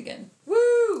empowerment time again?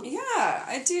 Woo! Yeah,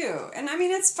 I do. And I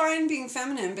mean, it's fine being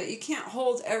feminine, but you can't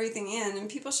hold everything in, and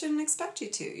people shouldn't expect you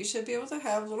to. You should be able to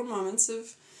have little moments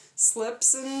of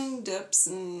slips and dips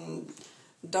and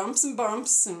dumps and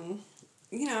bumps and,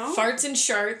 you know. Farts and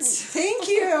sharts. Thank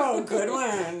you. Good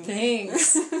one.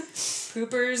 Thanks.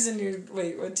 Poopers and your...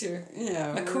 Wait, what's your...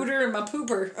 Yeah. My cooter and my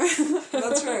pooper.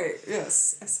 That's right.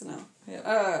 Yes. SNL. Yep.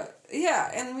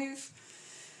 Yeah, and we've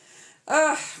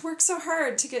worked so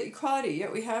hard to get equality,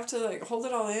 yet we have to like hold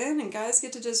it all in, and guys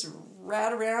get to just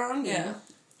rat around. Yeah.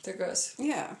 They're gross.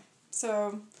 Yeah.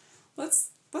 So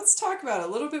let's talk about it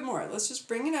a little bit more. Let's just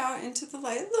bring it out into the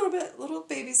light a little bit, little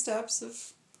baby steps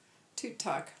of Toot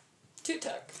Talk. Toot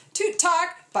Talk. Toot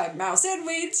Talk by Mouse and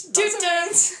Weeds. Toot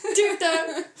Talk. Toot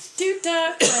Talk. Toot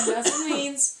Talk by Mouse and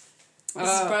Weeds. This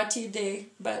is brought to you today,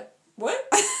 but what?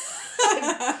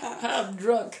 I'm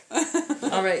drunk.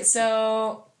 All right,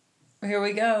 so here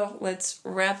we go. Let's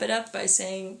wrap it up by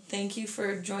saying thank you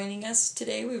for joining us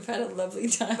today. We've had a lovely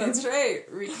time. That's right.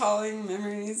 Recalling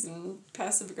memories and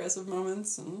passive-aggressive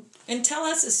moments. And tell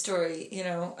us a story,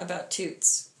 about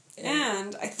toots.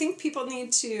 And I think people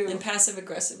need to... And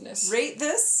passive-aggressiveness. Rate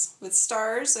this with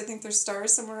stars. I think there's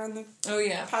stars somewhere on the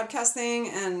podcast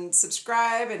thing. And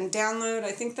subscribe and download.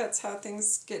 I think that's how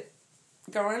things get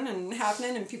going and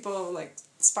happening. And people,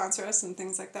 sponsor us and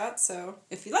things like that. So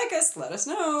if you like us, let us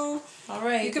know. All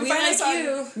right. You can find us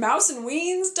on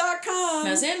mouseandweens.com.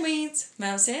 Mouse and Weens.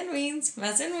 Mouse and Weens.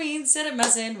 Mouse and Weens. Set up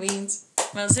Mouse and Weens.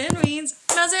 Mouse and Weens.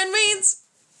 Mouse and Weens.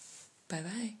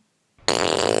 Bye-bye.